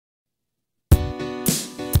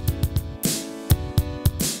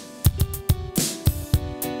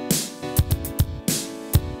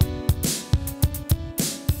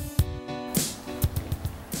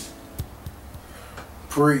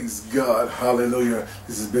Praise God. Hallelujah.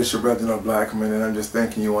 This is Bishop Reginald Blackman, and I'm just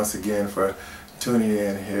thanking you once again for tuning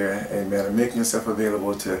in here. Amen. And making yourself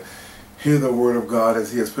available to hear the Word of God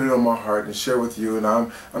as He has put it on my heart and share with you. And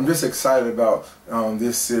I'm just excited about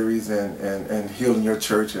this series and healing your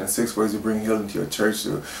church, and 6 ways to bring healing to your church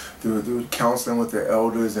through counseling with the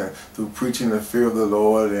elders, and through preaching the fear of the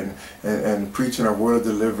Lord, and preaching a word of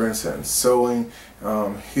deliverance, and sowing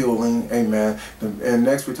healing. Amen. And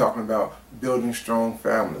next we're talking about building strong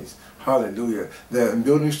families. Hallelujah. That in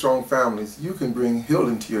building strong families, you can bring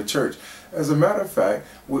healing to your church. As a matter of fact,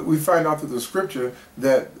 we find out through the scripture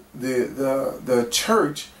that the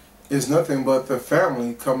church is nothing but the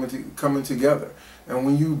family coming together. And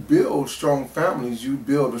when you build strong families, you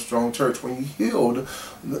build a strong church. When you heal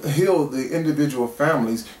the individual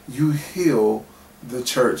families, you heal the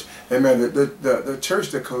church. Amen. The church,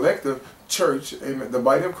 the collective church, amen, the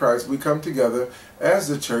body of Christ, we come together as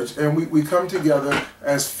the church, and we come together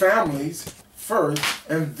as families first,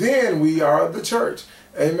 and then we are the church.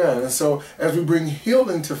 Amen. And so as we bring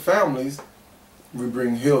healing to families, we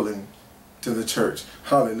bring healing to the church.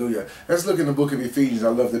 Hallelujah. Let's look in the book of Ephesians. I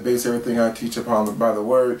love to base everything I teach upon by the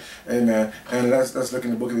word. Amen. And let's look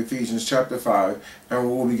in the book of Ephesians chapter 5, and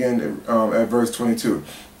we'll begin at verse 22.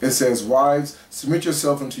 It says, "Wives, submit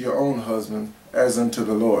yourself unto your own husband as unto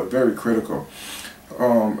the Lord." Very critical.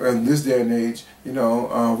 In this day and age, you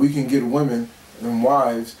know, we can get women and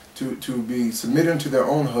wives to be submitted to their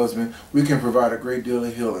own husband. We can provide a great deal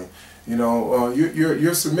of healing. You know,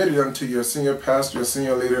 you're submitted unto your senior pastor, your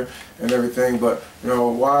senior leader, and everything. But, you know,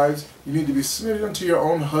 wives, you need to be submitted unto your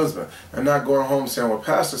own husband, and not going home saying, "Well,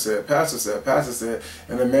 pastor said, pastor said, pastor said."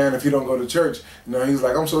 And the man, if you don't go to church, you know, he's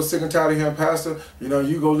like, "I'm so sick and tired of him, pastor. You know,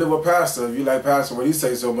 you go live with pastor if you like pastor, what he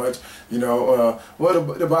say so much." You know,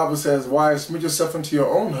 what the Bible says, "Wives, submit yourself unto your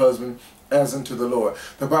own husband as unto the Lord."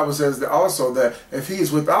 The Bible says that also that if he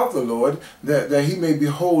is without the Lord, that he may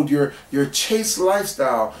behold your chaste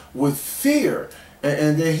lifestyle with fear,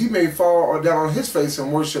 and then he may fall down on his face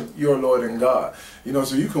and worship your Lord and God. You know,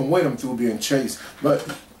 so you can win him through being chaste. But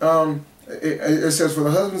it says, "For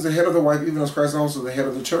the husband is the head of the wife, even as Christ also the head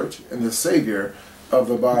of the church, and the Savior of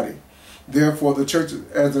the body. Therefore, the church,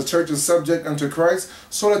 as the church is subject unto Christ,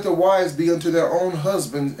 so let the wives be unto their own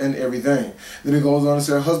husbands in everything." Then it goes on to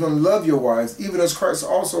say, "Husbands, love your wives, even as Christ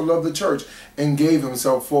also loved the church and gave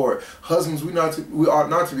himself for it." Husbands, we ought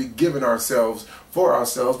not to be giving ourselves for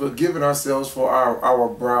ourselves, but giving ourselves for our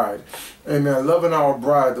bride. Amen. Loving our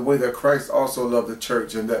bride the way that Christ also loved the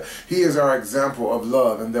church, and that he is our example of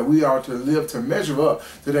love, and that we are to live to measure up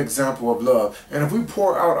to the example of love. And if we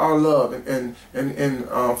pour out our love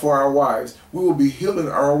for our wives, we will be healing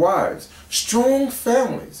our wives. Strong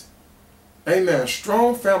families. Amen.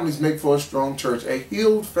 Strong families make for a strong church. A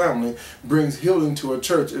healed family brings healing to a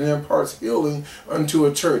church and imparts healing unto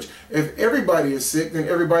a church. If everybody is sick, then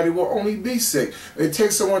everybody will only be sick. It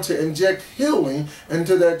takes someone to inject healing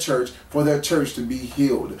into that church for that church to be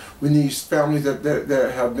healed. We need families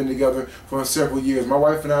that have been together for several years. My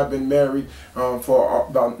wife and I have been married for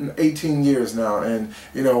about 18 years now, and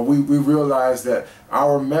you know, we realize that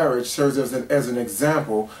our marriage serves as an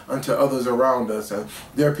example unto others around us. And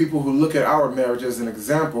there are people who look at our marriage as an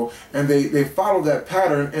example, and they follow that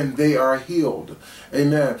pattern, and they are healed.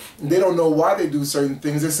 Amen. They don't know why they do certain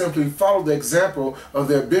things. They simply follow the example of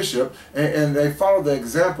their bishop, and they follow the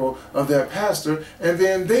example of their pastor, and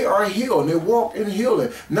then they are healed. They walk in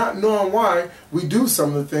healing, not knowing why we do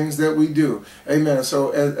some of the things that we do. Amen.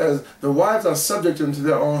 So as the wives are subject unto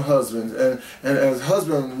their own husbands, and as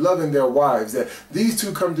husbands loving their wives, that these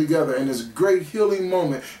two come together in this great healing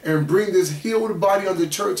moment and bring this healed body of the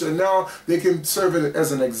church, and now they can serve it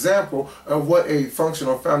as an example of what a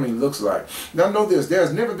functional family looks like. Now know this, there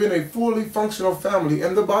has never been a fully functional family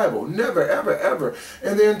in the Bible. Never, ever, ever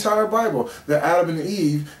in the entire Bible. The Adam and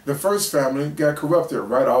Eve, the first family, got corrupted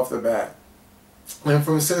right off the bat. And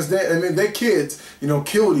from since then, I mean, their kids, you know,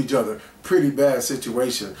 killed each other. Pretty bad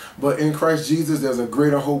situation. But in Christ Jesus, there's a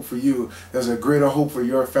greater hope for you. There's a greater hope for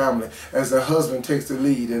your family. As the husband takes the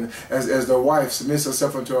lead, and as the wife submits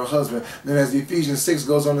herself unto her husband. Then as Ephesians 6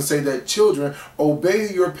 goes on to say that children,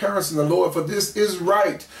 obey your parents in the Lord, for this is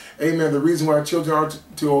right. Amen. The reason why children are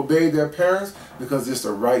to obey their parents, because it's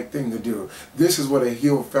the right thing to do. This is what a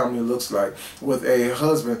healed family looks like, with a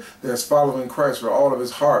husband that's following Christ with all of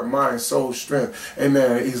his heart, mind, soul, strength.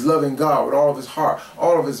 Amen. He's loving God with all of his heart,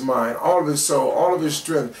 all of his mind, all of his soul, all of his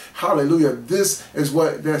strength. Hallelujah. This is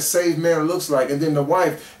what that saved man looks like. And then the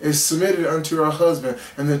wife is submitted unto her husband,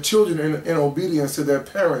 and the children in obedience to their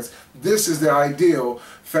parents. This is the ideal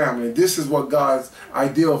family. This is what God's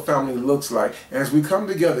ideal family looks like. And as we come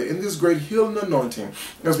together in this great healing anointing,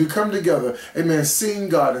 as we come together, amen, seeing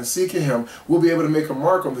God and seeking Him, we'll be able to make a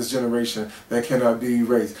mark on this generation that cannot be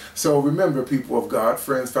erased. So remember, people of God,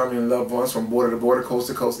 friends, family, and loved ones from border to border, coast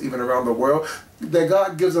to coast, even around the world, that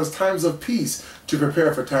God gives us times of peace to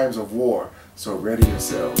prepare for times of war. So ready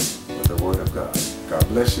yourselves with the Word of God. God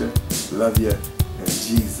bless you. Love you. And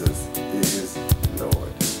Jesus is